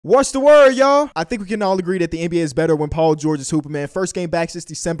What's the word, y'all? I think we can all agree that the NBA is better when Paul George is hooping, man. First game back since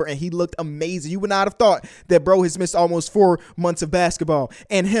December, and he looked amazing. You would not have thought that bro has missed almost 4 months of basketball.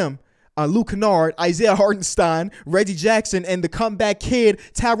 And him, Luke Kennard, Isaiah Hartenstein, Reggie Jackson, and the comeback kid,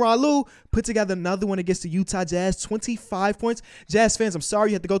 Tyronn Lue, put together another one against the Utah Jazz, 25 points. Jazz fans, I'm sorry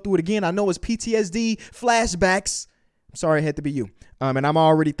you had to go through it again. I know it's PTSD, flashbacks. I'm sorry it had to be you. And I'm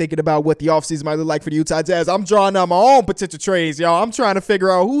already thinking about what the offseason might look like for the Utah Jazz. I'm drawing up my own potential trades, y'all. I'm trying to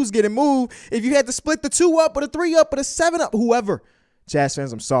figure out who's getting moved. If you had to split the 2 up or the 3 up or the 7 up, whoever. Jazz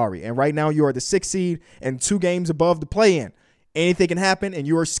fans, I'm sorry. And right now you are the 6th seed and 2 games above the play-in. Anything can happen, and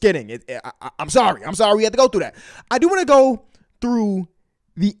you are skidding. I'm sorry. I'm sorry we had to go through that. I do want to go through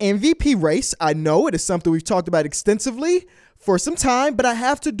the MVP race. I know it is something we've talked about extensively for some time, but I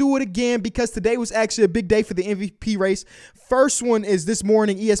have to do it again because today was actually a big day for the MVP race. First one is this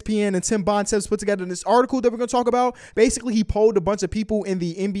morning, ESPN and Tim Bontemps put together this article that we're going to talk about. Basically, he polled a bunch of people in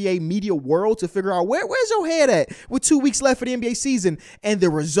the NBA media world to figure out where's your head at with 2 weeks left for the NBA season, and the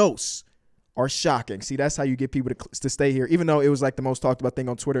results are shocking. See, that's how you get people to stay here, even though it was like the most talked about thing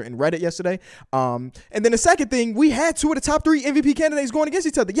on Twitter and Reddit yesterday. And then the second thing, we had 2 of the top 3 MVP candidates going against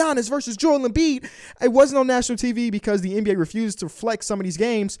each other. Giannis versus Joel Embiid. It wasn't on national TV because the NBA refused to flex some of these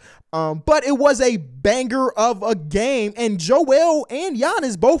games. But it was a banger of a game. And Joel and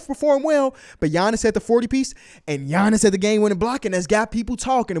Giannis both performed well. But Giannis had the 40-piece and Giannis had the game-winning block, and that's got people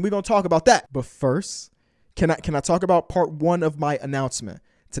talking, and we're going to talk about that. But first, can I talk about part 1 of my announcement?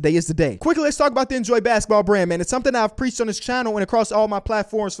 Today is the day. Quickly, let's talk about the Enjoy Basketball brand, man. It's something I've preached on this channel and across all my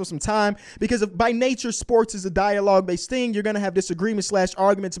platforms for some time because by nature, sports is a dialogue-based thing. You're going to have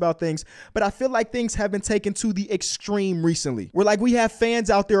disagreements/arguments about things, but I feel like things have been taken to the extreme recently. Where we have fans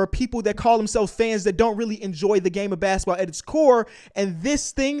out there or people that call themselves fans that don't really enjoy the game of basketball at its core, and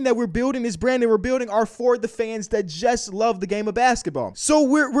this thing that we're building, this brand that we're building, are for the fans that just love the game of basketball. So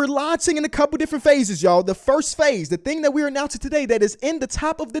we're launching in a couple different phases, y'all. The first phase, the thing that we're announcing today that is in the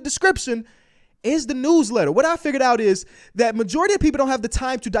top of the description, is the newsletter. What I figured out is that majority of people don't have the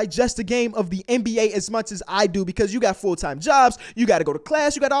time to digest the game of the NBA as much as I do because you got full-time jobs, you got to go to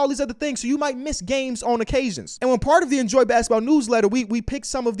class, you got all these other things, so you might miss games on occasions. And when part of the Enjoy Basketball newsletter, we picked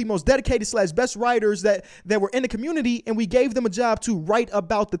some of the most dedicated/best writers that were in the community, and we gave them a job to write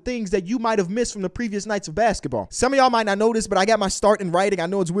about the things that you might have missed from the previous nights of basketball. Some of y'all might not know this, but I got my start in writing. I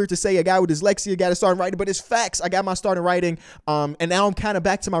know it's weird to say a guy with dyslexia got to start in writing, but it's facts. I got my start in writing, and now I'm kind of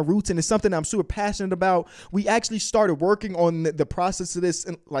back to my roots, and it's something I'm super passionate about. We actually started working on the process of this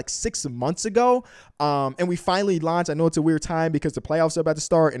like 6 months ago, and we finally launched. I know it's a weird time because the playoffs are about to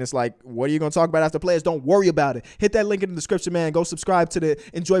start, and it's like, what are you going to talk about after playoffs? Don't worry about it. Hit that link in the description, man. Go subscribe to the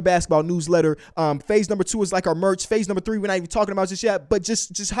Enjoy Basketball newsletter. Phase number 2 is like our merch. Phase number 3, we're not even talking about this yet, but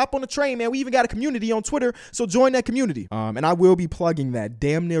just hop on the train, man. We even got a community on Twitter, so join that community. And I will be plugging that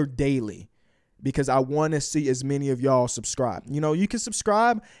damn near daily, because I want to see as many of y'all subscribe. You know, you can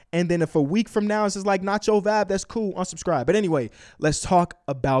subscribe, and then if a week from now it's just like not your vibe, that's cool, unsubscribe. But anyway, let's talk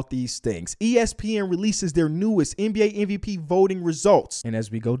about these things. ESPN releases their newest NBA MVP voting results. And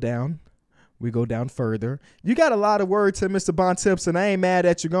as we go down further. You got a lot of words to Mr. Bontemps, and I ain't mad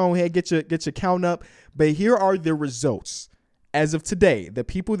at you. Go ahead, get your count up. But here are the results. As of today, the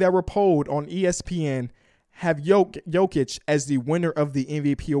people that were polled on ESPN have Jokic as the winner of the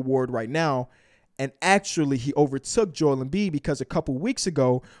MVP award right now. And actually, he overtook Joel Embiid because a couple weeks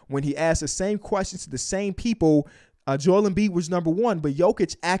ago, when he asked the same questions to the same people, Joel Embiid was number 1, but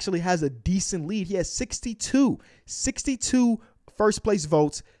Jokic actually has a decent lead. He has 62 first place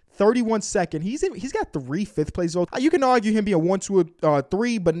votes, 31 second. He's got 3 fifth place votes. You can argue him being a 1, 2,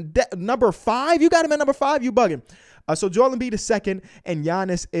 3, but number 5, you got him at number 5, you bugging. So Joel Embiid is 2nd, and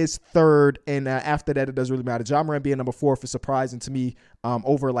Giannis is 3rd. And after that, it doesn't really matter. Ja Morant being number 4 is surprising to me,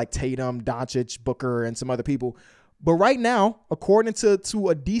 over like Tatum, Doncic, Booker, and some other people. But right now, according to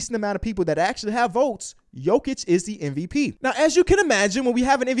a decent amount of people that actually have votes, Jokic is the MVP. Now, as you can imagine, when we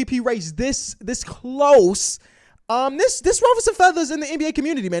have an MVP race this close, this ruffles some feathers in the NBA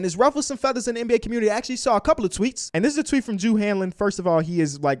community, man. This ruffles some feathers in the NBA community. I actually saw a couple of tweets, and this is a tweet from Drew Hanlon. First of all, he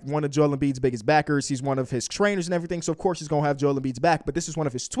is like one of Joel Embiid's biggest backers. He's one of his trainers and everything, so of course he's going to have Joel Embiid's back, but this is one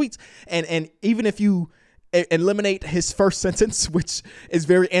of his tweets, and even if you eliminate his first sentence, which is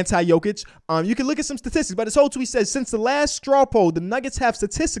very anti-Jokic, you can look at some statistics, but his whole tweet says, since the last straw poll, the Nuggets have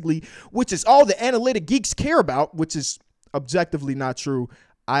statistically, which is all the analytic geeks care about, which is objectively not true.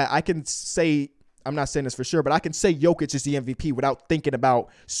 I can say, I'm not saying this for sure, but I can say Jokic is the MVP without thinking about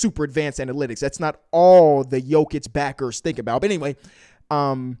super advanced analytics. That's not all the Jokic backers think about. But anyway,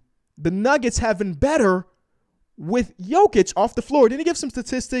 the Nuggets have been better with Jokic off the floor. Then he gives some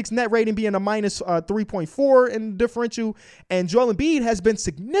statistics, net rating being a minus 3.4 in differential, and Joel Embiid has been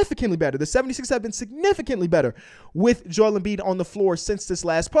significantly better. The 76ers have been significantly better with Joel Embiid on the floor since this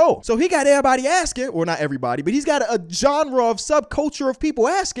last poll. So he got everybody asking, or not everybody, but he's got a genre of subculture of people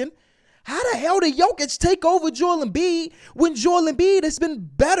asking, how the hell did Jokic take over Joel Embiid when Joel Embiid has been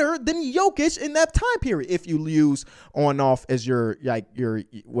better than Jokic in that time period? If you use on off as your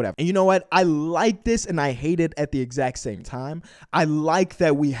whatever. And you know what? I like this and I hate it at the exact same time. I like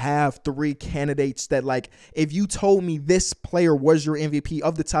that we have three candidates that, like, if you told me this player was your MVP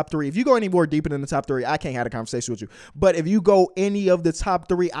of the top three, if you go any more deeper than the top three, I can't have a conversation with you. But if you go any of the top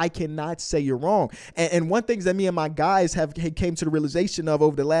three, I cannot say you're wrong. And one thing that me and my guys have came to the realization of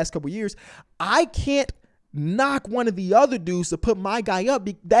over the last couple of years, I can't knock one of the other dudes to put my guy up.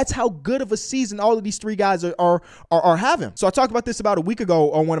 That's how good of a season all of these three guys are having. So I talked about this about a week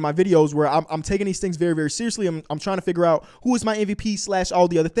ago on one of my videos where I'm taking these things very, very seriously. I'm trying to figure out who is my MVP / all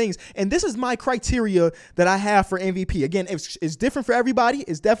the other things. And this is my criteria that I have for MVP. Again, it's different for everybody.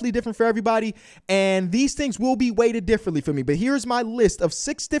 It's definitely different for everybody. And these things will be weighted differently for me. But here's my list of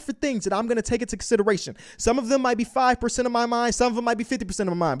 6 different things that I'm going to take into consideration. Some of them might be 5% of my mind. Some of them might be 50% of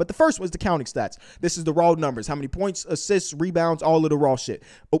my mind. But the first was the counting stats. This is the raw numbers. How many points, assists, rebounds, all of the raw shit.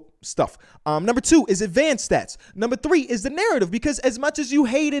 Stuff. Number 2 is advanced stats. Number 3 is the narrative, because as much as you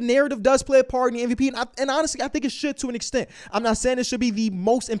hate it, narrative does play a part in the MVP. And honestly, I think it should to an extent. I'm not saying it should be the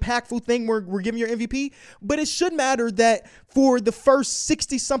most impactful thing we're giving your MVP, but it should matter that for the first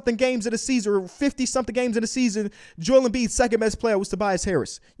 60-something games of the season or 50-something games of the season, Joel Embiid's second best player was Tobias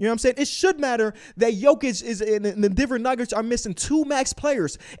Harris. You know what I'm saying? It should matter that Jokic is in the Denver Nuggets are missing 2 max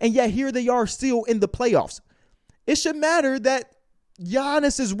players, and yet here they are still in the playoffs. It should matter that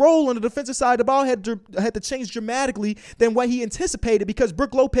Giannis's role on the defensive side of the ball had to change dramatically than what he anticipated, because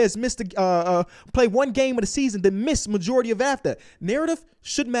Brook Lopez played 1 game of the season, then missed majority of after. Narrative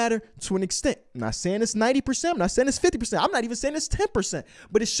should matter to an extent. I'm not saying it's 90%. I'm not saying it's 50%. I'm not even saying it's 10%,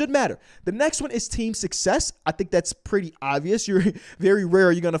 but it should matter. The next one is team success. I think that's pretty obvious. You're very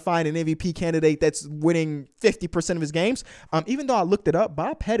rare you're going to find an MVP candidate that's winning 50% of his games. Even though I looked it up,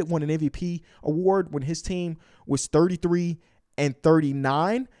 Bob Pettit won an MVP award when his team was 33 and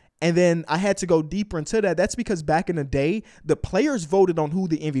 39. And then I had to go deeper into that. That's because back in the day, the players voted on who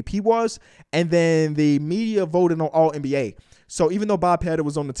the MVP was, and then the media voted on all NBA. So even though Bob Pettit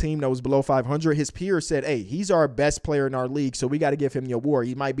was on the team that was below 500, his peers said, hey, he's our best player in our league, so we got to give him the award.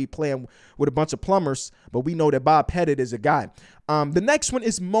 He might be playing with a bunch of plumbers, but we know that Bob Pettit is a guy. The next one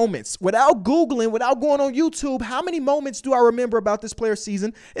is moments. Without Googling, without going on YouTube, how many moments do I remember about this player's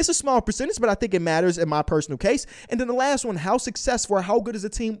season? It's a small percentage, but I think it matters in my personal case. And then the last one, how successful or how good is a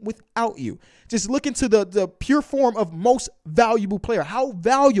team without you? Just look into the pure form of most valuable player. How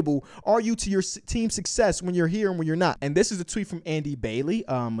valuable are you to your team's success when you're here and when you're not? And this is a tweet from Andy Bailey,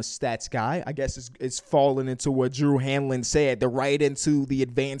 a stats guy. I guess it's falling into what Drew Hanlon said, right into the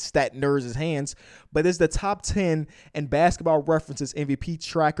advanced stat nerds' hands. But it's the top 10 in Basketball References MVP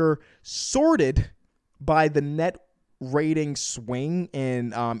tracker, sorted by the net rating swing.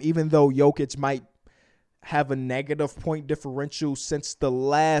 And even though Jokic might have a negative point differential since the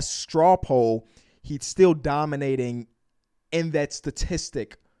last straw poll, he's still dominating in that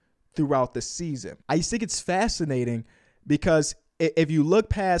statistic throughout the season. I think it's fascinating because if you look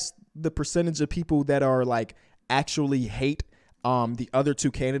past the percentage of people that are like actually hate the other 2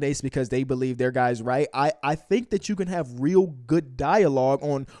 candidates because they believe their guy's right, I think that you can have real good dialogue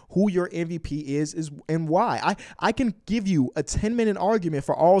on who your MVP is and why. I can give you a 10-minute argument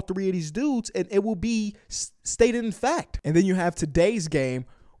for all 3 of these dudes, and it will be stated in fact. And then you have today's game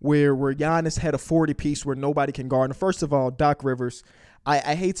where Giannis had a 40 piece where nobody can guard. And first of all, Doc Rivers,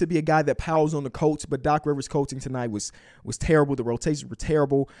 I hate to be a guy that piles on the coach, but Doc Rivers' coaching tonight was terrible. The rotations were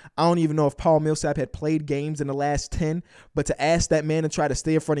terrible. I don't even know if Paul Millsap had played games in the last 10, but to ask that man to try to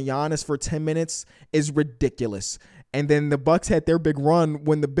stay in front of Giannis for 10 minutes is ridiculous. And then the Bucks had their big run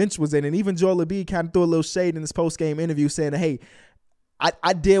when the bench was in, and even Joel Embiid kind of threw a little shade in his post-game interview saying, hey,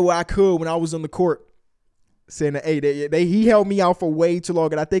 I did what I could when I was on the court, saying that, hey, he held me out for way too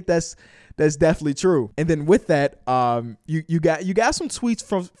long, and I think that's definitely true. And then with that, you got some tweets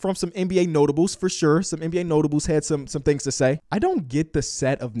from some NBA notables for sure. Some NBA notables had some things to say. I don't get the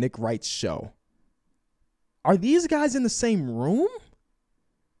set of Nick Wright's show. Are these guys in the same room?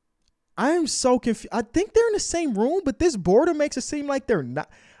 I am so confused. I think they're in the same room, but this border makes it seem like they're not.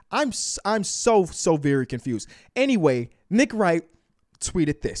 I'm so very confused. Anyway, Nick Wright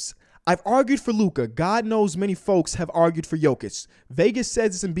tweeted this. I've argued for Luka. God knows many folks have argued for Jokic. Vegas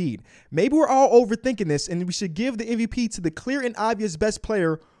says it's Embiid. Maybe we're all overthinking this, and we should give the MVP to the clear and obvious best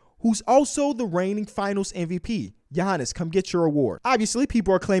player who's also the reigning finals MVP. Giannis, come get your award. Obviously,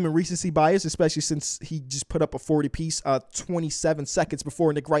 people are claiming recency bias, especially since he just put up a 40-piece 27 seconds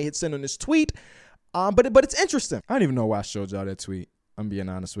before Nick Wright hit send on his tweet. But it's interesting. I don't even know why I showed y'all that tweet. I'm being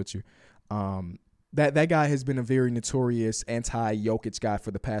honest with you. That guy has been a very notorious anti-Jokic guy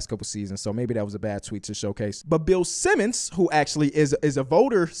for the past couple seasons, so maybe that was a bad tweet to showcase. But Bill Simmons, who actually is a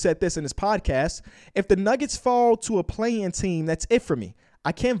voter, said this in his podcast: if the Nuggets fall to a play-in team, that's it for me.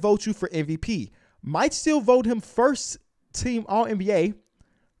 I can't vote you for MVP. Might still vote him first team All-NBA.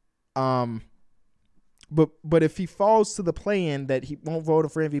 But if he falls to the play-in, that he won't vote him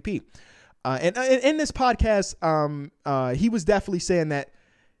for MVP. And in this podcast, he was definitely saying that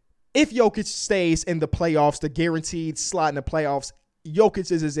if Jokic stays in the playoffs, the guaranteed slot in the playoffs,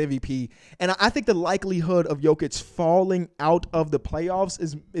 Jokic is his MVP. And I think the likelihood of Jokic falling out of the playoffs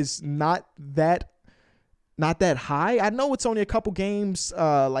is not that high. I know it's only a couple games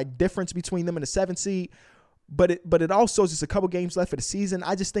like difference between them and the 7th seed, but it also is just a couple games left for the season.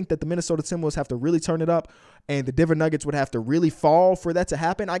 I just think that the Minnesota Timberwolves have to really turn it up, and the Denver Nuggets would have to really fall for that to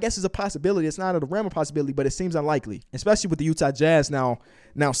happen. I guess it's a possibility. It's not out of the realm of possibility, but it seems unlikely, especially with the Utah Jazz now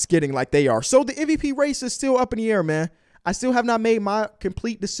skidding like they are. So the MVP race is still up in the air, man. I still have not made my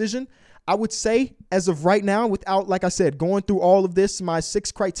complete decision. I would say, as of right now, without, like I said, going through all of this, my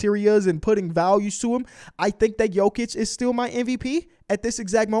 6 criterias and putting values to him, I think that Jokic is still my MVP at this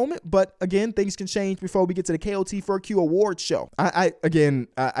exact moment. But again, things can change before we get to the KOT4Q Awards show. I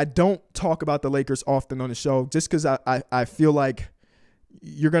don't talk about the Lakers often on the show just because I feel like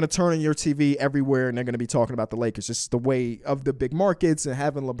you're going to turn on your TV everywhere and they're going to be talking about the Lakers. Just the way of the big markets and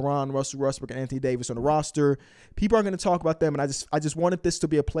having LeBron, Russell Westbrook, and Anthony Davis on the roster. People are going to talk about them, and I just wanted this to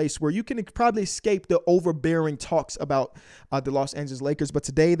be a place where you can probably escape the overbearing talks about the Los Angeles Lakers. But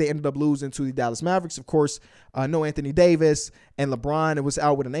today they ended up losing to the Dallas Mavericks. Of course, no Anthony Davis, and LeBron was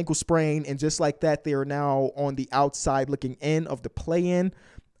out with an ankle sprain. And just like that, they are now on the outside looking in of the play-in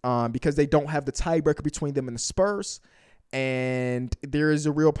because they don't have the tiebreaker between them and the Spurs. And there is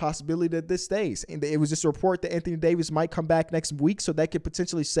a real possibility that this stays. And it was just a report that Anthony Davis might come back next week, so that could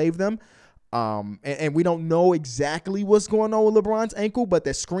potentially save them. And we don't know exactly what's going on with LeBron's ankle, but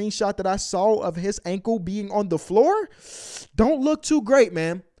the screenshot that I saw of his ankle being on the floor don't look too great,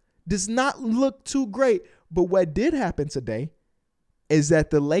 man. Does not look too great. But what did happen today is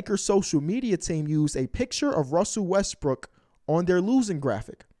that the Lakers social media team used a picture of Russell Westbrook on their losing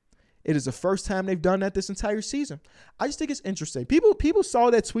graphic. It is the first time they've done that this entire season. I just think it's interesting. People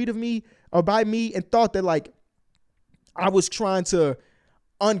saw that tweet of me or by me and thought that like I was trying to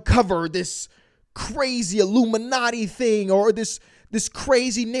uncover this crazy Illuminati thing or this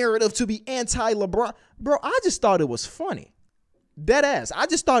crazy narrative to be anti-LeBron. Bro, I just thought it was funny. Dead ass. I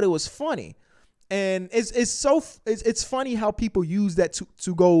just thought it was funny. And it's funny how people use that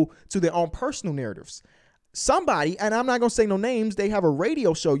to go to their own personal narratives. Somebody, and I'm not going to say no names, they have a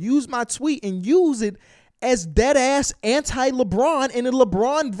radio show, use my tweet and use it as dead ass anti-LeBron in a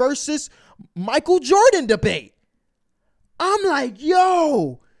LeBron versus Michael Jordan debate. I'm like,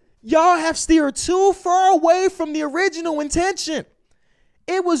 yo, y'all have steered too far away from the original intention.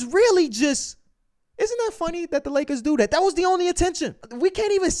 It was really just, isn't that funny that the Lakers do that? That was the only intention. We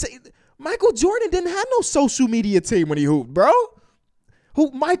can't even say, Michael Jordan didn't have no social media team when he hooped, bro. Who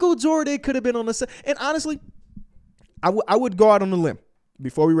Michael Jordan could have been on the set. And honestly, I would go out on a limb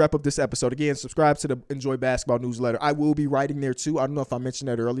before we wrap up this episode. Again, subscribe to the Enjoy Basketball newsletter. I will be writing there too. I don't know if I mentioned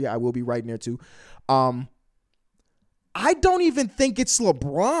that earlier. I will be writing there too. I don't even think it's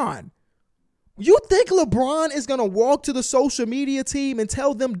LeBron. You think LeBron is going to walk to the social media team and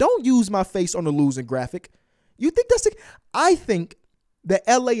tell them, don't use my face on the losing graphic? You think that's I think that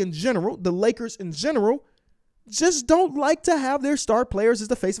LA in general, the Lakers in general, just don't like to have their star players as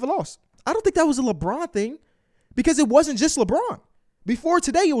the face of a loss. I don't think that was a LeBron thing because it wasn't just LeBron. Before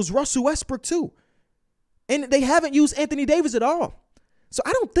today, it was Russell Westbrook too. And they haven't used Anthony Davis at all. So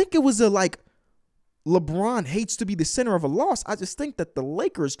I don't think it was LeBron hates to be the center of a loss. I just think that the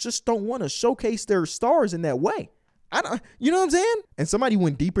Lakers just don't want to showcase their stars in that way. You know what I'm saying? And somebody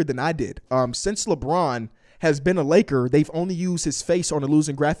went deeper than I did. Since LeBron has been a Laker, they've only used his face on a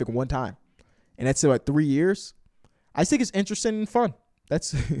losing graphic one time. And that's like 3 years. I think it's interesting and fun.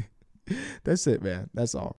 That's it, man. That's all.